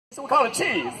So we call it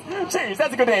Cheese. Cheese,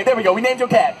 that's a good name. There we go. We named your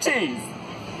cat Cheese.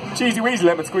 Cheesy Weezy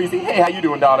Lemon Squeezy. Hey, how you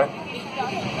doing, darling?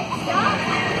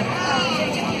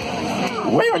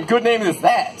 Where in good name is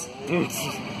that?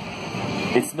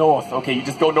 It's north. Okay, you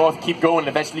just go north, keep going, and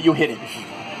eventually you hit it.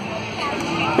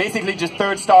 Basically, just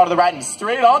third star to the right and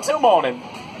straight on till morning.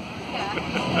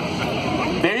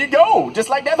 There you go, just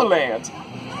like Neverland.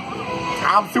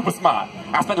 I'm super smart.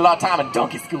 I spent a lot of time in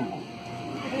donkey school.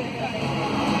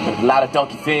 A lot of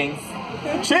donkey things.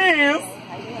 Cheers!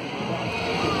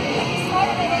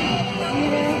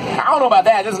 I don't know about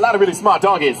that. There's a lot of really smart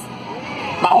donkeys.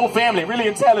 My whole family, really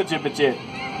intelligent, but yet.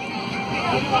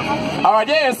 All right,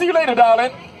 yeah, see you later,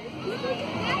 darling.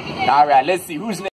 All right, let's see who's next.